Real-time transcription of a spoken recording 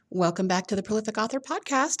Welcome back to the Prolific Author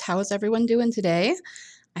Podcast. How is everyone doing today?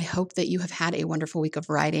 I hope that you have had a wonderful week of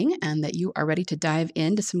writing and that you are ready to dive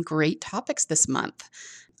into some great topics this month.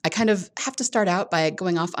 I kind of have to start out by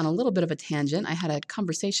going off on a little bit of a tangent. I had a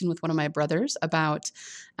conversation with one of my brothers about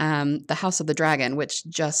The House of the Dragon, which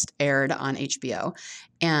just aired on HBO.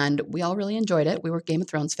 And we all really enjoyed it. We were Game of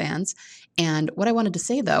Thrones fans. And what I wanted to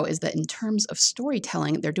say, though, is that in terms of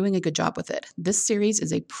storytelling, they're doing a good job with it. This series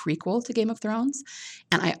is a prequel to Game of Thrones.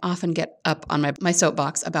 And I often get up on my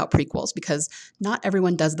soapbox about prequels because not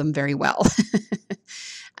everyone does them very well.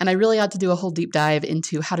 And I really ought to do a whole deep dive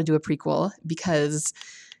into how to do a prequel because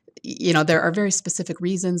there are very specific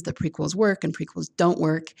reasons that prequels work and prequels don't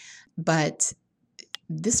work. But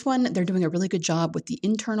this one, they're doing a really good job with the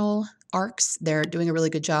internal arcs. They're doing a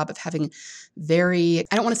really good job of having I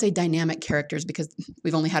don't want to say dynamic characters because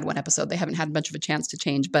we've only had one episode. They haven't had much of a chance to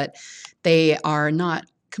change, but they are not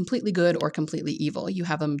completely good or completely evil. You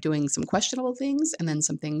have them doing some questionable things and then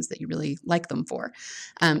some things that you really like them for.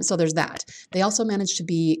 So there's that. They also managed to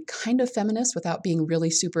be kind of feminist without being really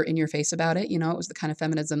super in your face about it. It was the kind of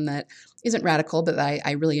feminism that isn't radical, but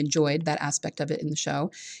I really enjoyed that aspect of it in the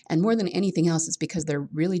show. And more than anything else, it's because they're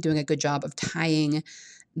really doing a good job of tying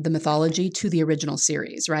the mythology to the original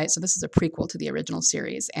series, right? So this is a prequel to the original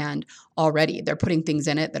series. And already they're putting things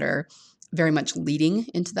in it that are very much leading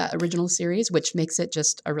into that original series, which makes it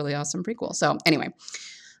just a really awesome prequel. So anyway,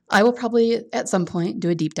 I will probably at some point do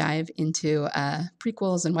a deep dive into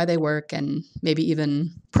prequels and why they work and maybe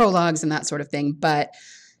even prologues and that sort of thing. But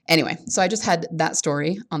anyway, so I just had that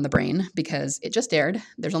story on the brain because it just aired.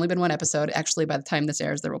 There's only been one episode. Actually, by the time this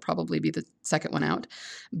airs, there will probably be the second one out.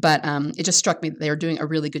 But it just struck me that they were doing a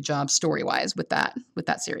really good job story-wise with that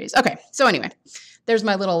series. Okay, so anyway, there's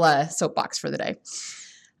my little soapbox for the day.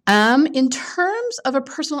 In terms of a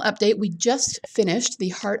personal update, we just finished the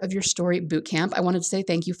Heart of Your Story Bootcamp. I wanted to say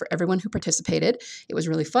thank you for everyone who participated. It was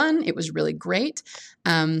really fun. It was really great.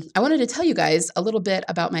 I wanted to tell you guys a little bit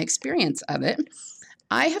about my experience of it.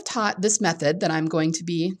 I have taught this method that I'm going to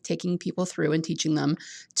be taking people through and teaching them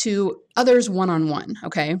to others one-on-one,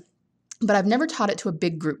 okay? But I've never taught it to a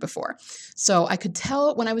big group before. So I could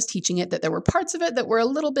tell when I was teaching it that there were parts of it that were a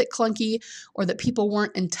little bit clunky or that people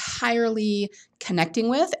weren't entirely connecting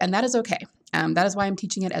with, and that is okay. That is why I'm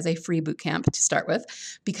teaching it as a free bootcamp to start with,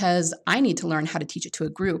 because I need to learn how to teach it to a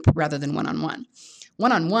group rather than one-on-one.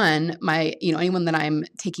 One-on-one, anyone that I'm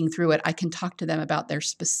taking through it, I can talk to them about their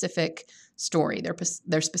specific story,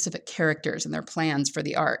 their specific characters and their plans for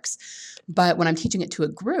the arcs. But when I'm teaching it to a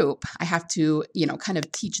group, I have to, kind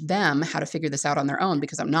of teach them how to figure this out on their own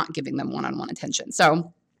because I'm not giving them one-on-one attention.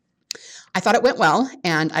 So I thought it went well,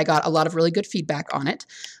 and I got a lot of really good feedback on it.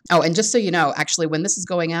 Oh, and just so you know, actually, when this is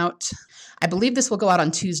going out, I believe this will go out on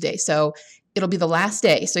Tuesday. So it'll be the last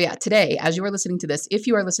day. So yeah, today, as you are listening to this, if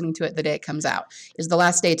you are listening to it the day it comes out, is the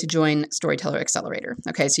last day to join Storyteller Accelerator.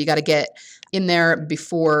 Okay, so you got to get in there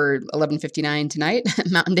before 11:59 tonight,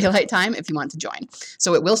 Mountain Daylight Time, if you want to join.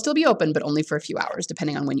 So it will still be open, but only for a few hours,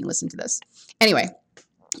 depending on when you listen to this. Anyway,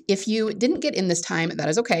 if you didn't get in this time, that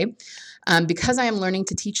is okay. Because I am learning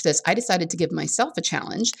to teach this, I decided to give myself a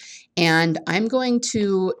challenge, and I'm going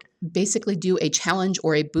to basically do a challenge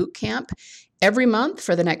or a boot camp every month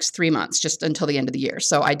for the next 3 months, just until the end of the year.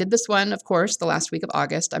 So I did this one, of course, the last week of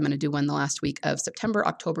August. I'm going to do one the last week of September,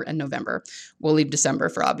 October, and November. We'll leave December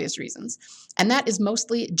for obvious reasons. And that is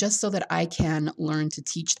mostly just so that I can learn to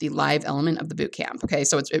teach the live element of the boot camp. Okay,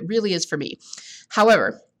 so it really is for me.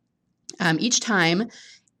 However, each time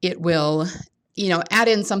it will add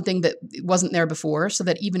in something that wasn't there before so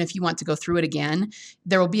that even if you want to go through it again,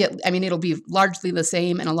 it'll be largely the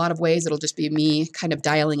same in a lot of ways. It'll just be me kind of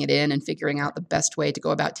dialing it in and figuring out the best way to go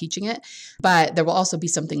about teaching it. But there will also be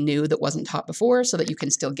something new that wasn't taught before so that you can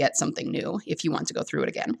still get something new if you want to go through it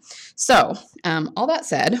again. So all that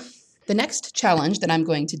said, the next challenge that I'm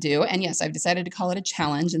going to do, and yes, I've decided to call it a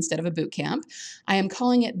challenge instead of a boot camp, I am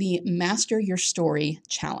calling it the Master Your Story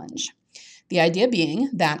Challenge. The idea being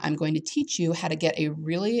that I'm going to teach you how to get a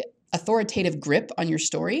really authoritative grip on your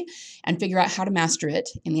story and figure out how to master it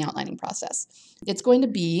in the outlining process. It's going to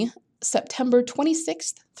be September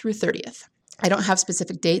 26th through 30th. I don't have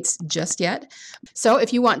specific dates just yet. So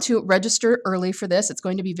if you want to register early for this, it's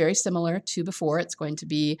going to be very similar to before. It's going to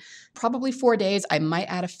be probably 4 days. I might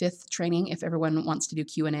add a fifth training if everyone wants to do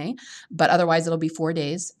Q&A, but otherwise it'll be 4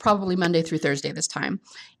 days, probably Monday through Thursday this time.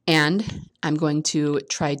 And I'm going to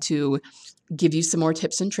try to give you some more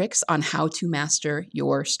tips and tricks on how to master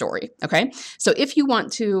your story. Okay. So if you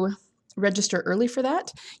want to register early for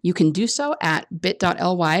that, you can do so at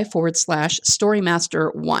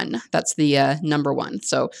bit.ly/storymaster1. That's the number one.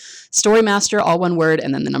 So Storymaster, all one word,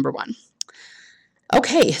 and then the number one.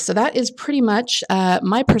 Okay, so that is pretty much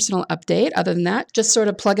my personal update. Other than that, just sort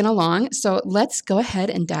of plugging along. So let's go ahead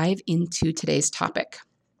and dive into today's topic.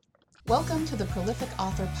 Welcome to the Prolific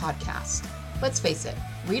Author Podcast. Let's face it,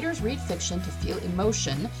 readers read fiction to feel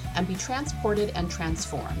emotion and be transported and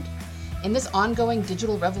transformed. In this ongoing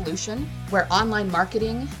digital revolution, where online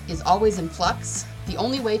marketing is always in flux, the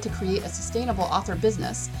only way to create a sustainable author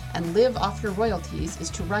business and live off your royalties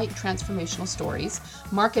is to write transformational stories,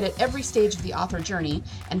 market at every stage of the author journey,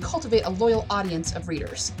 and cultivate a loyal audience of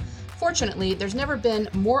readers. Fortunately, there's never been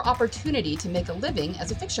more opportunity to make a living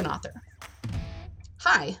as a fiction author.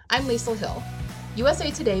 Hi, I'm Liesl Hill,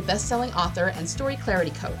 USA Today bestselling author and story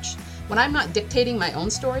clarity coach. When I'm not dictating my own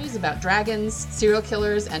stories about dragons, serial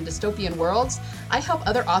killers, and dystopian worlds, I help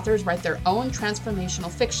other authors write their own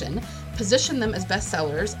transformational fiction, position them as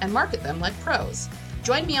bestsellers, and market them like pros.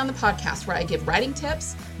 Join me on the podcast where I give writing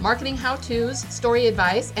tips, marketing how-tos, story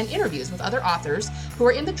advice, and interviews with other authors who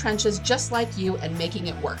are in the trenches just like you and making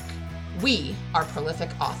it work. We are prolific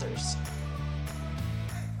authors.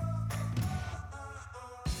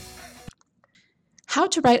 How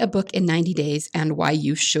to write a book in 90 days and why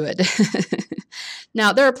you should.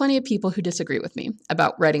 Now, there are plenty of people who disagree with me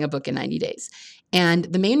about writing a book in 90 days. And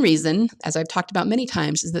the main reason, as I've talked about many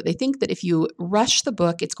times, is that they think that if you rush the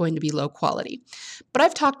book, it's going to be low quality. But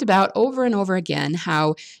I've talked about over and over again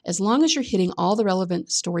how as long as you're hitting all the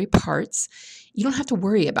relevant story parts, you don't have to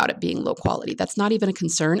worry about it being low quality. That's not even a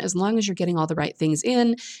concern as long as you're getting all the right things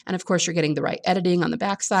in. And of course, you're getting the right editing on the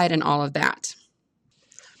backside and all of that.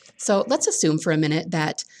 So let's assume for a minute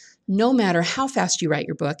that no matter how fast you write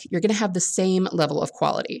your book, you're going to have the same level of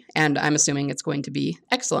quality. And I'm assuming it's going to be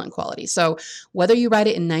excellent quality. So whether you write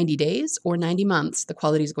it in 90 days or 90 months, the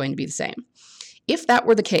quality is going to be the same. If that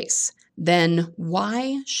were the case, then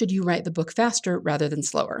why should you write the book faster rather than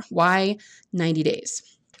slower? Why 90 days?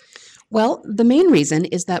 Well, the main reason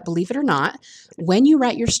is that, believe it or not, when you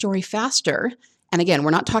write your story faster, and again,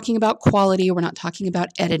 we're not talking about quality, we're not talking about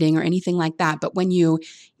editing or anything like that, but when you,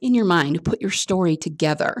 in your mind, put your story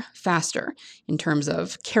together faster in terms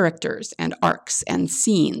of characters and arcs and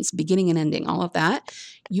scenes, beginning and ending, all of that,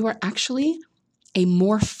 you are actually a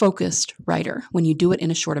more focused writer when you do it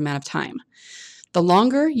in a short amount of time. The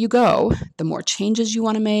longer you go, the more changes you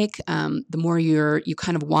want to make, the more you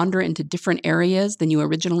kind of wander into different areas than you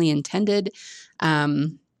originally intended.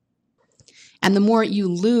 And the more you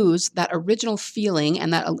lose that original feeling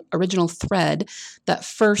and that original thread that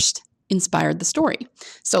first inspired the story.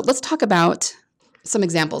 So let's talk about some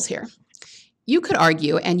examples here. You could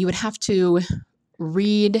argue, and you would have to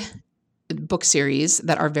read book series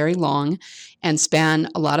that are very long and span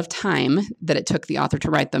a lot of time that it took the author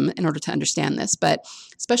to write them in order to understand this. But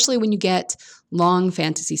especially when you get long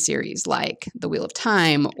fantasy series like The Wheel of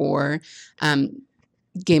Time or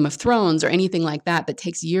Game of Thrones or anything like that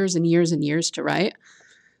takes years and years and years to write,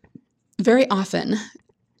 very often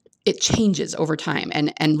it changes over time.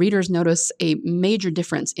 And readers notice a major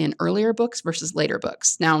difference in earlier books versus later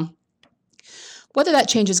books. Now, whether that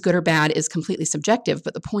change is good or bad is completely subjective,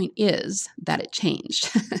 but the point is that it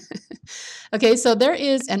changed. Okay, so there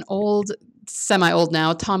is an old, semi-old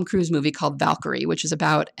now, Tom Cruise movie called Valkyrie, which is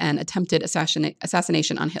about an attempted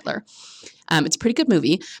assassination on Hitler. It's a pretty good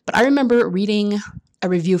movie, but I remember reading a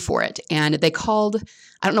review for it, and they called,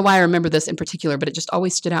 I don't know why I remember this in particular, but it just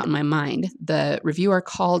always stood out in my mind. The reviewer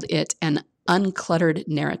called it an uncluttered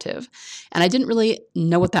narrative, and I didn't really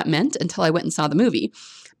know what that meant until I went and saw the movie,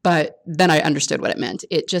 but then I understood what it meant.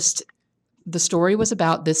 The story was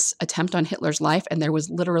about this attempt on Hitler's life, and there was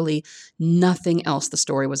literally nothing else the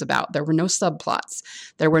story was about. There were no subplots.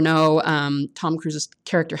 There were no Tom Cruise's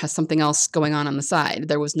character has something else going on the side.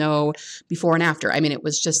 There was no before and after. I mean, it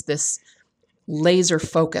was just this laser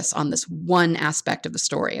focus on this one aspect of the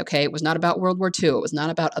story, okay? It was not about World War II. It was not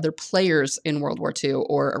about other players in World War II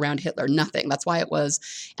or around Hitler, nothing. That's why it was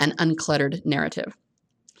an uncluttered narrative.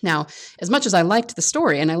 Now, as much as I liked the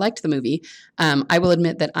story and I liked the movie, I will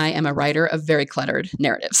admit that I am a writer of very cluttered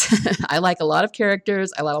narratives. I like a lot of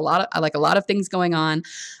characters. I like a lot of things going on.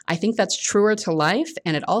 I think that's truer to life,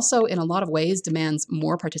 and it also, in a lot of ways, demands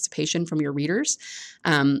more participation from your readers.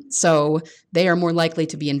 So they are more likely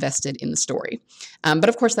to be invested in the story. But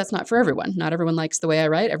of course, that's not for everyone. Not everyone likes the way I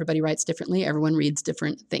write. Everybody writes differently. Everyone reads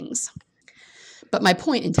different things. But my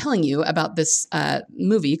point in telling you about this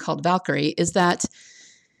movie called Valkyrie is that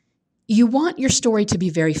you want your story to be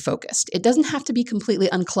very focused. It doesn't have to be completely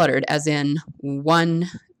uncluttered, as in one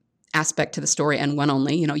aspect to the story and one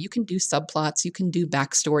only. You know, you can do subplots, you can do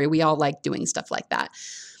backstory. We all like doing stuff like that.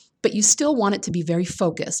 But you still want it to be very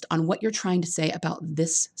focused on what you're trying to say about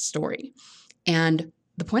this story. And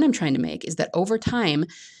the point I'm trying to make is that over time,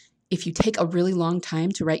 if you take a really long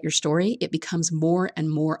time to write your story, it becomes more and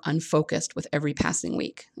more unfocused with every passing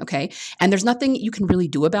week, okay? And there's nothing you can really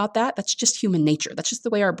do about that. That's just human nature. That's just the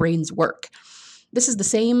way our brains work. This is the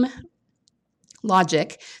same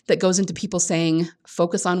logic that goes into people saying,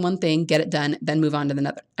 focus on one thing, get it done, then move on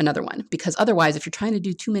to another one. Because otherwise, if you're trying to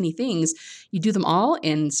do too many things, you do them all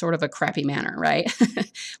in sort of a crappy manner, right?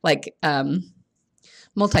 Like,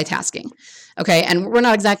 multitasking. Okay. And we're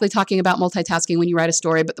not exactly talking about multitasking when you write a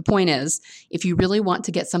story, but the point is, if you really want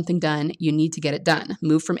to get something done, you need to get it done.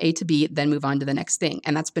 Move from A to B, then move on to the next thing.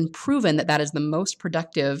 And that's been proven that that is the most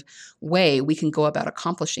productive way we can go about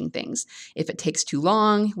accomplishing things. If it takes too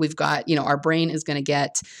long, we've got, our brain is going to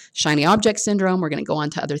get shiny object syndrome. We're going to go on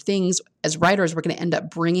to other things. As writers, we're going to end up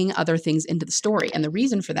bringing other things into the story. And the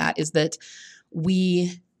reason for that is that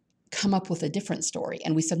we come up with a different story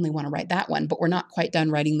and we suddenly want to write that one, but we're not quite done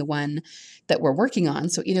writing the one that we're working on.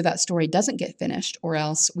 So either that story doesn't get finished or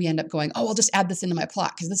else we end up going, oh, I'll just add this into my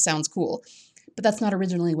plot because this sounds cool. But that's not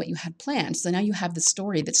originally what you had planned. So now you have this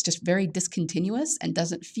story that's just very discontinuous and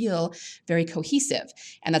doesn't feel very cohesive.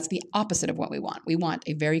 And that's the opposite of what we want. We want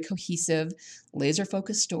a very cohesive,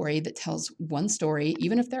 laser-focused story that tells one story.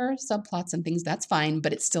 Even if there are subplots and things, that's fine,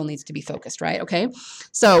 but it still needs to be focused, right? Okay.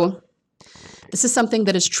 So this is something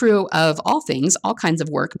that is true of all things, all kinds of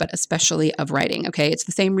work, but especially of writing, okay? It's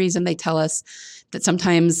the same reason they tell us that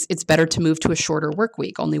sometimes it's better to move to a shorter work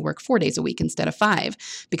week, only work 4 days a week instead of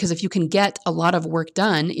 5. Because if you can get a lot of work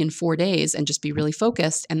done in 4 days and just be really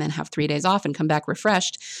focused and then have 3 days off and come back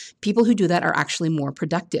refreshed, people who do that are actually more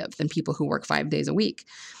productive than people who work 5 days a week.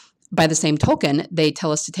 By the same token, they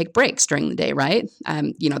tell us to take breaks during the day, right?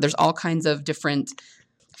 There's all kinds of different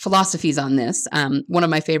philosophies on this. One of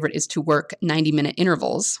my favorite is to work 90-minute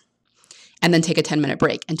intervals and then take a 10-minute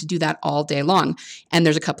break, and to do that all day long. And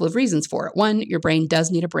there's a couple of reasons for it. One, your brain does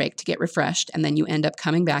need a break to get refreshed, and then you end up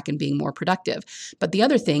coming back and being more productive. But the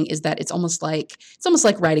other thing is that it's almost like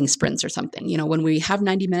writing sprints or something. When we have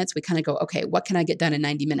 90 minutes, we kind of go, okay, what can I get done in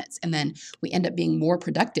 90 minutes? And then we end up being more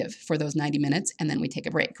productive for those 90 minutes, and then we take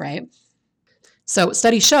a break, right? So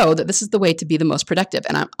studies show that this is the way to be the most productive.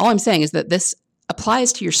 And all I'm saying is that this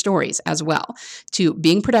applies to your stories as well, to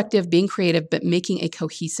being productive, being creative, but making a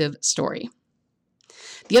cohesive story.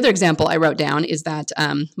 The other example I wrote down is that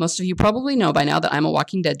most of you probably know by now that I'm a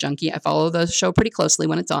Walking Dead junkie. I follow the show pretty closely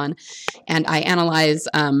when it's on, and I analyze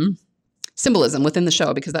symbolism within the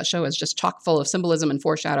show because that show is just chock full of symbolism and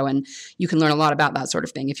foreshadow, and you can learn a lot about that sort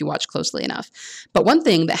of thing if you watch closely enough. But one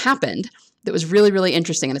thing that happened that was really, really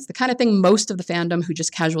interesting, and it's the kind of thing most of the fandom who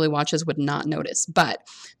just casually watches would not notice, but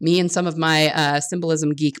me and some of my symbolism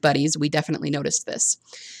geek buddies, we definitely noticed this.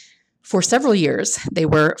 For several years, they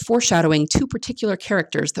were foreshadowing two particular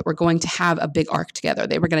characters that were going to have a big arc together.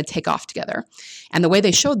 They were going to take off together. And the way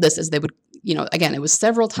they showed this is they would, again, it was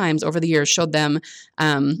several times over the years, showed them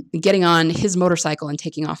getting on his motorcycle and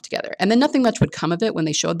taking off together. And then nothing much would come of it when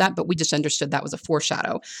they showed that, but we just understood that was a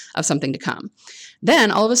foreshadow of something to come. Then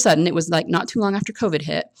all of a sudden, it was like not too long after COVID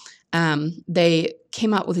hit, they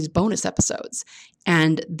came out with these bonus episodes.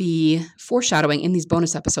 And the foreshadowing in these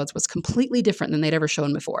bonus episodes was completely different than they'd ever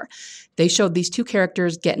shown before. They showed these two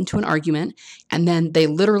characters get into an argument, and then they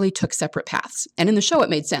literally took separate paths. And in the show, it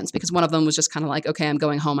made sense because one of them was just kind of like, okay, I'm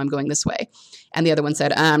going home, I'm going this way. And the other one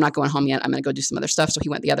said, I'm not going home yet, I'm going to go do some other stuff. So he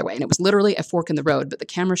went the other way. And it was literally a fork in the road, but the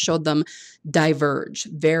camera showed them diverge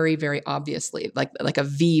very, very obviously, like a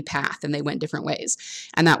V path, and they went different ways.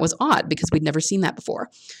 And that was odd because we'd never seen that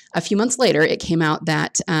before. A few months later, it came out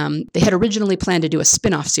that they had originally planned to do a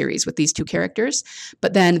spin-off series with these two characters,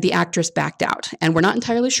 but then the actress backed out. And we're not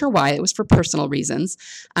entirely sure why. It was for personal reasons.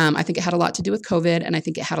 I think it had a lot to do with COVID, and I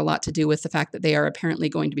think it had a lot to do with the fact that they are apparently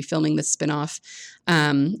going to be filming this spin-off.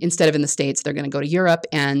 Instead of in the States, they're going to go to Europe.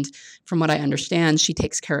 And from what I understand, she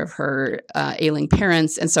takes care of her ailing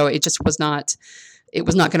parents. And so it just was not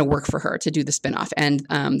going to work for her to do the spinoff. And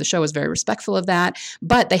the show was very respectful of that,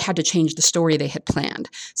 but they had to change the story they had planned.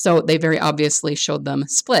 So they very obviously showed them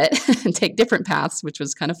split and take different paths, which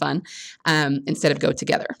was kind of fun, instead of go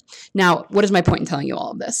together. Now, what is my point in telling you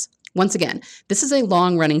all of this? Once again, this is a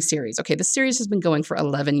long-running series. Okay, this series has been going for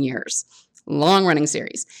 11 years. Long-running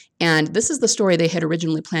series. And this is the story they had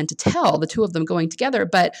originally planned to tell, the two of them going together.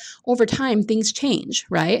 But over time, things change,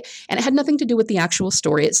 right? And it had nothing to do with the actual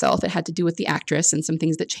story itself. It had to do with the actress and some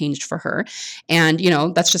things that changed for her. And,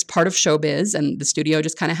 that's just part of showbiz. And the studio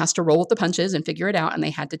just kind of has to roll with the punches and figure it out. And they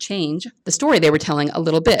had to change the story they were telling a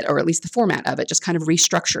little bit, or at least the format of it, just kind of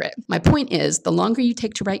restructure it. My point is, the longer you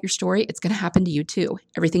take to write your story, it's going to happen to you too.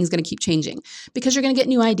 Everything's going to keep changing because you're going to get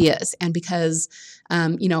new ideas. And because,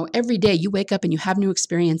 every day you wake wake up and you have new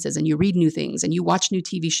experiences and you read new things and you watch new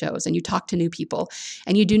TV shows and you talk to new people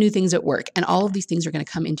and you do new things at work. And all of these things are going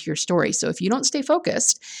to come into your story. So if you don't stay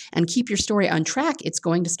focused and keep your story on track, it's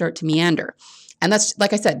going to start to meander. And that's,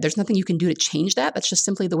 like I said, there's nothing you can do to change that. That's just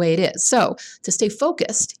simply the way it is. So to stay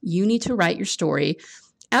focused, you need to write your story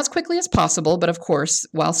as quickly as possible, but of course,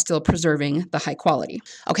 while still preserving the high quality.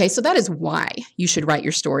 Okay, so that is why you should write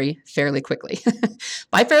your story fairly quickly.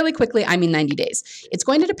 By fairly quickly, I mean 90 days. It's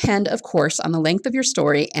going to depend, of course, on the length of your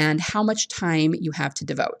story and how much time you have to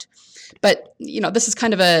devote. But, this is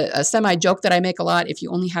kind of a semi-joke that I make a lot. If you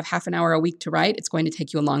only have half an hour a week to write, it's going to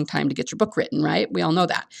take you a long time to get your book written, right? We all know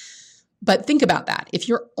that. But think about that. If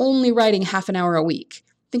you're only writing half an hour a week,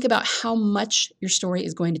 think about how much your story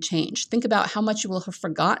is going to change. Think about how much you will have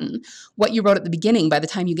forgotten what you wrote at the beginning by the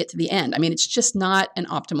time you get to the end. I mean, it's just not an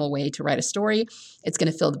optimal way to write a story. It's going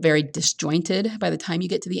to feel very disjointed by the time you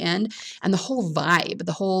get to the end. And the whole vibe,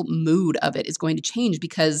 the whole mood of it is going to change,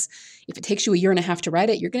 because if it takes you a year and a half to write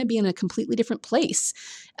it, you're going to be in a completely different place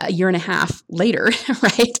a year and a half later,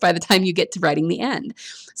 right? By the time you get to writing the end.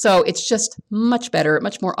 So it's just much better,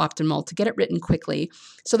 much more optimal to get it written quickly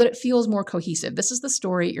so that it feels more cohesive. This is the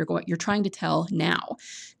story you're trying to tell now.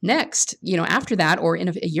 Next, after that, or in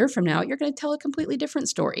a year from now, you're going to tell a completely different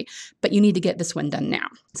story, but you need to get this one done now.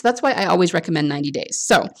 So that's why I always recommend 90 days.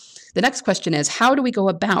 So the next question is, how do we go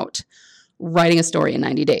about writing a story in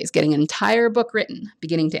 90 days, getting an entire book written,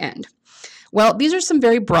 beginning to end? Well, these are some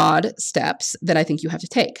very broad steps that I think you have to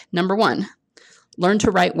take. Number one, learn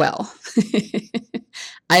to write well.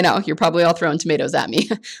 I know, you're probably all throwing tomatoes at me.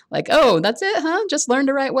 Like, oh, that's it, huh? Just learn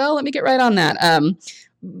to write well? Let me get right on that.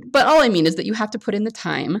 But all I mean is that you have to put in the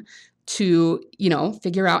time to,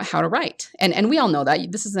 figure out how to write. And we all know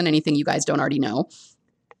that. This isn't anything you guys don't already know.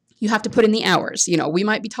 You have to put in the hours. We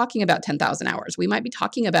might be talking about 10,000 hours. We might be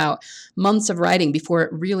talking about months of writing before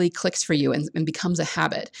it really clicks for you and becomes a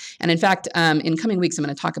habit. And in fact, in coming weeks, I'm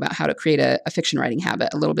going to talk about how to create a fiction writing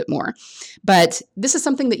habit a little bit more. But this is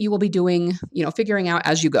something that you will be doing, figuring out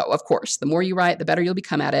as you go, of course. The more you write, the better you'll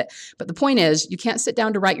become at it. But the point is, you can't sit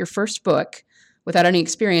down to write your first book without any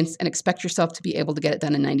experience and expect yourself to be able to get it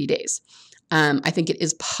done in 90 days. I think it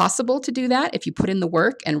is possible to do that if you put in the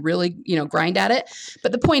work and really, grind at it.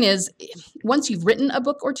 But the point is, once you've written a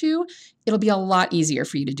book or two, it'll be a lot easier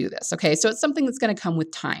for you to do this. Okay, so it's something that's going to come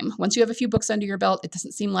with time. Once you have a few books under your belt, it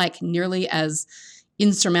doesn't seem like nearly as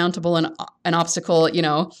insurmountable an obstacle.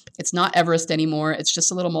 It's not Everest anymore. It's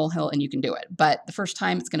just a little molehill and you can do it. But the first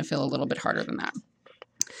time, it's going to feel a little bit harder than that.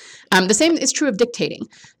 The same is true of dictating.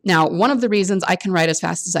 Now, one of the reasons I can write as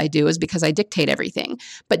fast as I do is because I dictate everything.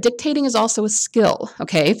 But dictating is also a skill,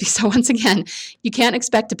 okay? So once again, you can't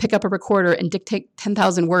expect to pick up a recorder and dictate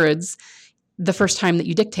 10,000 words the first time that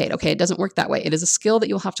you dictate, okay? It doesn't work that way. It is a skill that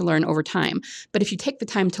you'll have to learn over time. But if you take the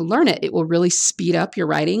time to learn it, it will really speed up your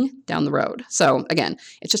writing down the road. So again,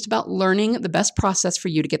 it's just about learning the best process for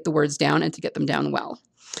you to get the words down and to get them down well.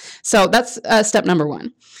 So that's step number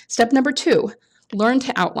one. Step number two, learn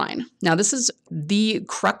to outline. Now, this is the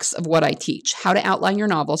crux of what I teach, how to outline your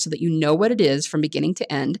novel so that you know what it is from beginning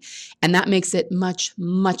to end. And that makes it much,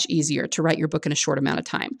 much easier to write your book in a short amount of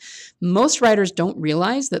time. Most writers don't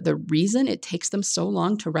realize that the reason it takes them so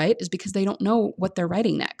long to write is because they don't know what they're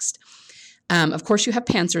writing next. Of course, you have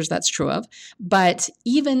pantsers, that's true of. But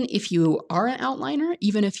even if you are an outliner,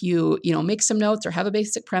 even if you make some notes or have a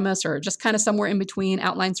basic premise or just kind of somewhere in between,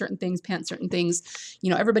 outline certain things, pant certain things,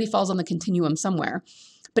 everybody falls on the continuum somewhere.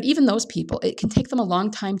 But even those people, it can take them a long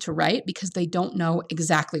time to write because they don't know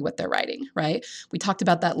exactly what they're writing, right? We talked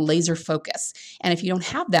about that laser focus. And if you don't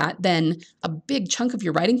have that, then a big chunk of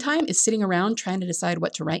your writing time is sitting around trying to decide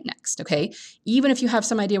what to write next, okay? Even if you have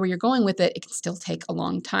some idea where you're going with it, it can still take a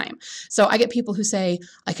long time. So I get people who say,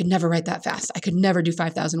 I could never write that fast. I could never do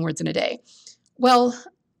 5,000 words in a day. Well,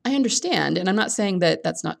 I understand, and I'm not saying that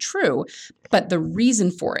that's not true, but the reason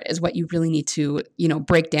for it is what you really need to,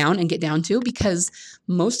 break down and get down to, because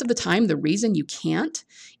most of the time, the reason you can't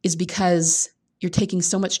is because you're taking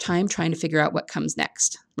so much time trying to figure out what comes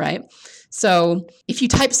next, right? So if you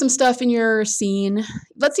type some stuff in your scene,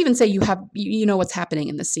 let's even say you know what's happening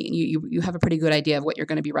in the scene. You have a pretty good idea of what you're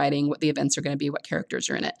going to be writing, what the events are going to be, what characters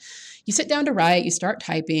are in it. You sit down to write, you start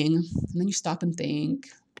typing, and then you stop and think,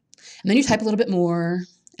 and then you type a little bit more.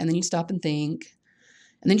 And then you stop and think,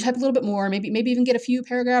 and then you type a little bit more, maybe even get a few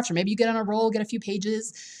paragraphs, or maybe you get on a roll, get a few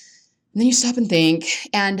pages, and then you stop and think.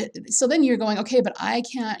 And so then you're going, okay, but I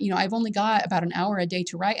can't, I've only got about an hour a day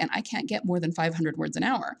to write, and I can't get more than 500 words an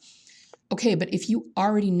hour. Okay, but if you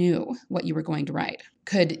already knew what you were going to write,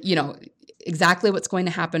 could exactly what's going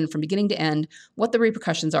to happen from beginning to end, what the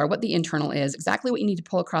repercussions are, what the internal is, exactly what you need to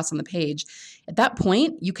pull across on the page. At that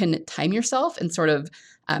point, you can time yourself and sort of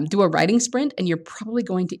do a writing sprint, and you're probably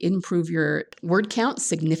going to improve your word count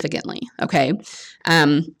significantly. Okay.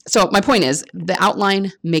 So my point is, the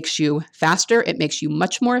outline makes you faster. It makes you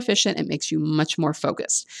much more efficient. It makes you much more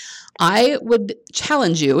focused. I would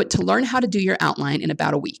challenge you to learn how to do your outline in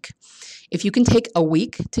about a week. If you can take a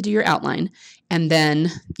week to do your outline and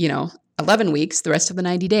then, 11 weeks, the rest of the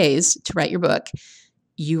 90 days to write your book,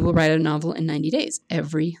 you will write a novel in 90 days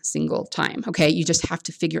every single time. Okay. You just have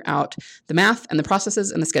to figure out the math and the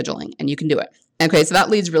processes and the scheduling, and you can do it. Okay. So that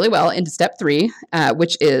leads really well into step 3,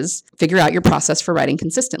 which is figure out your process for writing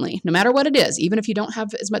consistently, no matter what it is. Even if you don't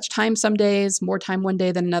have as much time some days, more time one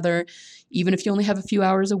day than another, even if you only have a few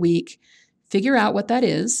hours a week, figure out what that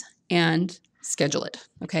is and schedule it.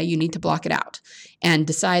 Okay. You need to block it out and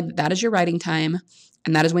decide that is your writing time.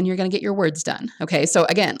 And that is when you're going to get your words done. Okay. So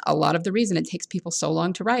again, a lot of the reason it takes people so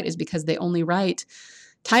long to write is because they only write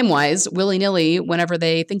time-wise, willy-nilly, whenever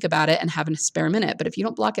they think about it and have a spare minute. But if you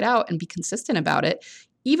don't block it out and be consistent about it,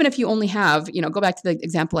 even if you only have, go back to the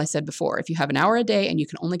example I said before, if you have an hour a day and you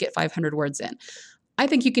can only get 500 words in, I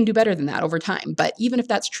think you can do better than that over time. But even if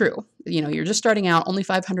that's true, you're just starting out, only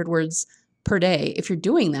 500 words per day. If you're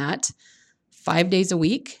doing that 5 days a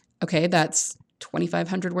week, okay, that's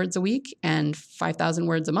 2,500 words a week and 5,000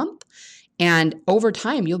 words a month. And over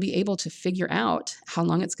time, you'll be able to figure out how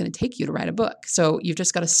long it's going to take you to write a book. So you've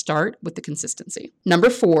just got to start with the consistency. Number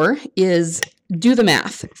 4 is do the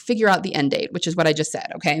math, figure out the end date, which is what I just said.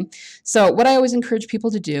 Okay. So what I always encourage people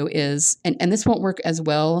to do is, and this won't work as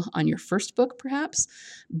well on your first book, perhaps,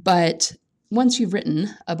 but once you've written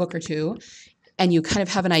a book or two, and you kind of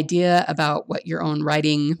have an idea about what your own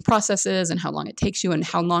writing process is and how long it takes you and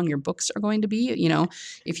how long your books are going to be.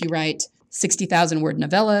 If you write 60,000 word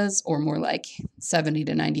novellas, or more like 70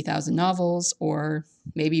 to 90,000 novels, or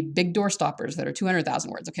maybe big door stoppers that are 200,000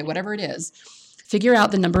 words. Okay, whatever it is, figure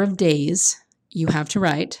out the number of days you have to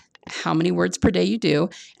write, how many words per day you do,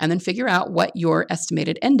 and then figure out what your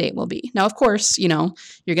estimated end date will be. Now, of course, you're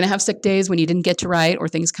going to have sick days when you didn't get to write or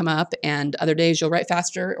things come up, and other days you'll write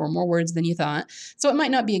faster or more words than you thought. So it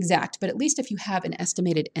might not be exact, but at least if you have an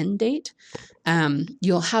estimated end date,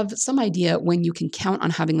 you'll have some idea when you can count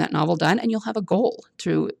on having that novel done, and you'll have a goal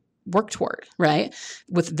to work toward, right?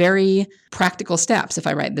 With very practical steps. If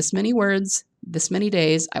I write this many words, this many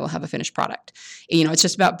days, I will have a finished product. It's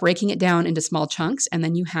just about breaking it down into small chunks, and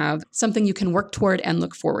then you have something you can work toward and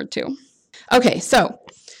look forward to. Okay, so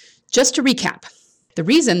just to recap, the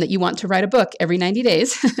reason that you want to write a book every 90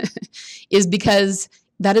 days is because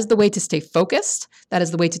that is the way to stay focused. That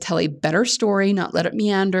is the way to tell a better story, not let it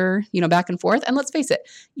meander, back and forth. And let's face it,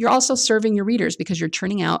 you're also serving your readers because you're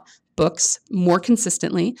churning out books more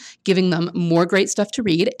consistently, giving them more great stuff to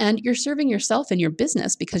read, and you're serving yourself and your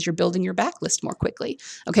business because you're building your backlist more quickly.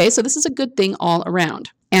 Okay, so this is a good thing all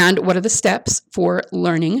around. And what are the steps for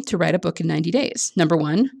learning to write a book in 90 days? Number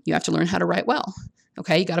 1, you have to learn how to write well.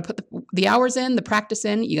 Okay, you got to put the hours in, the practice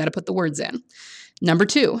in, you got to put the words in. Number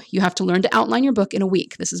 2, you have to learn to outline your book in a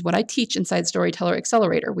week. This is what I teach inside Storyteller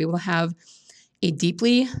Accelerator. We will have a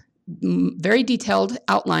very detailed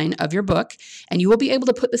outline of your book, and you will be able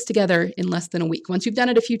to put this together in less than a week. Once you've done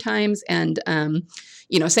it a few times, and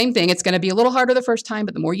same thing, it's going to be a little harder the first time,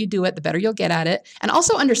 but the more you do it, the better you'll get at it. And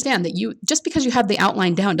also understand that just because you have the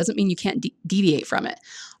outline down doesn't mean you can't deviate from it.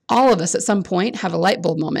 All of us at some point have a light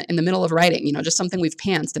bulb moment in the middle of writing, just something we've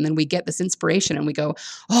pantsed, and then we get this inspiration and we go,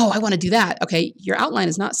 oh, I want to do that. Okay, your outline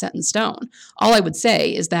is not set in stone. All I would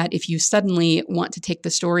say is that if you suddenly want to take the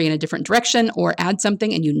story in a different direction or add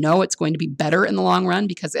something, and it's going to be better in the long run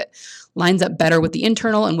because it lines up better with the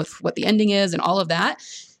internal and with what the ending is and all of that,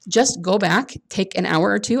 just go back, take an hour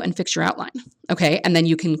or two and fix your outline. Okay. And then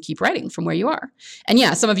you can keep writing from where you are. And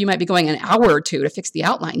yeah, some of you might be going an hour or two to fix the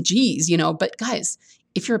outline. Geez, but guys,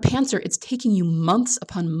 if you're a pantser, it's taking you months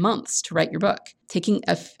upon months to write your book. Taking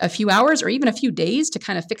a few hours or even a few days to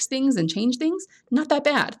kind of fix things and change things, not that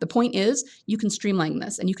bad. The point is you can streamline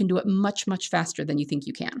this and you can do it much, much faster than you think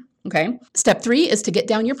you can. Okay. Step 3 is to get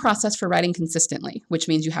down your process for writing consistently, which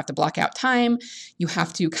means you have to block out time. You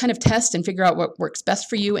have to kind of test and figure out what works best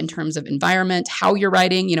for you in terms of environment, how you're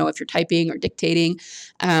writing, if you're typing or dictating,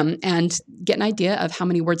 and get an idea of how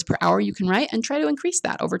many words per hour you can write and try to increase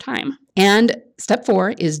that over time. And step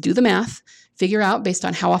 4 is do the math. Figure out, based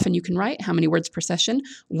on how often you can write, how many words per session,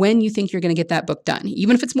 when you think you're going to get that book done.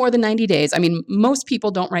 Even if it's more than 90 days. I mean, most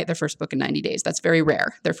people don't write their first book in 90 days. That's very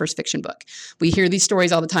rare, their first fiction book. We hear these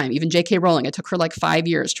stories all the time. Even J.K. Rowling, it took her like 5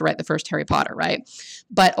 years to write the first Harry Potter, right?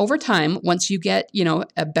 But over time, once you get,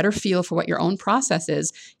 a better feel for what your own process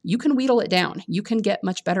is, you can wheedle it down. You can get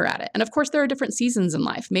much better at it. And of course, there are different seasons in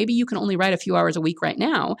life. Maybe you can only write a few hours a week right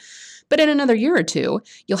now, but in another year or two,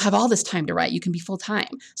 you'll have all this time to write. You can be full time.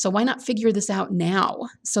 So why not figure this out now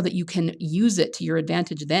so that you can use it to your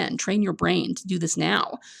advantage then? Train your brain to do this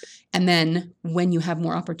now. And then when you have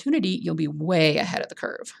more opportunity, you'll be way ahead of the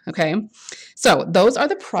curve, okay? So those are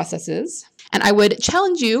the processes. And I would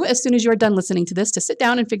challenge you, as soon as you're done listening to this, to sit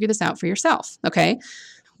down and figure this out for yourself, okay?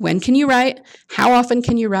 When can you write? How often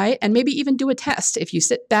can you write? And maybe even do a test. If you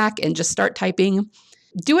sit back and just start typing,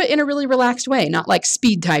 do it in a really relaxed way, not like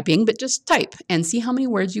speed typing, but just type and see how many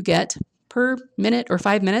words you get per minute or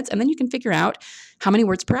 5 minutes. And then you can figure out how many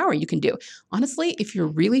words per hour you can do. Honestly, if you're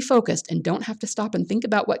really focused and don't have to stop and think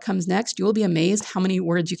about what comes next, you will be amazed how many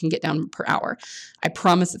words you can get down per hour. I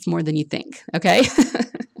promise it's more than you think, okay?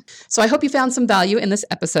 So I hope you found some value in this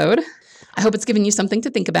episode. I hope it's given you something to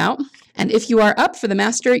think about. And if you are up for the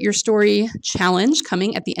Master Your Story Challenge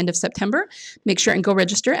coming at the end of September, make sure and go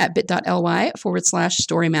register at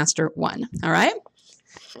bit.ly/StoryMaster1. All right?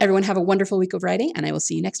 Everyone have a wonderful week of writing, and I will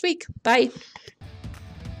see you next week. Bye.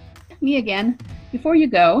 Me again. Before you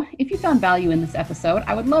go, if you found value in this episode,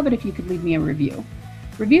 I would love it if you could leave me a review.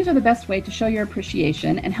 Reviews are the best way to show your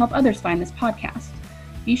appreciation and help others find this podcast.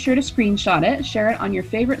 Be sure to screenshot it, share it on your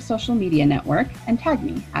favorite social media network, and tag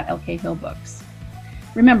me at LK Hill Books.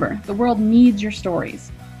 Remember, the world needs your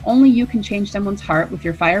stories. Only you can change someone's heart with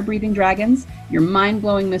your fire-breathing dragons, your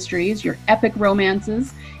mind-blowing mysteries, your epic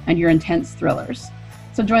romances, and your intense thrillers.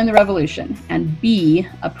 So join the revolution and be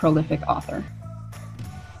a prolific author.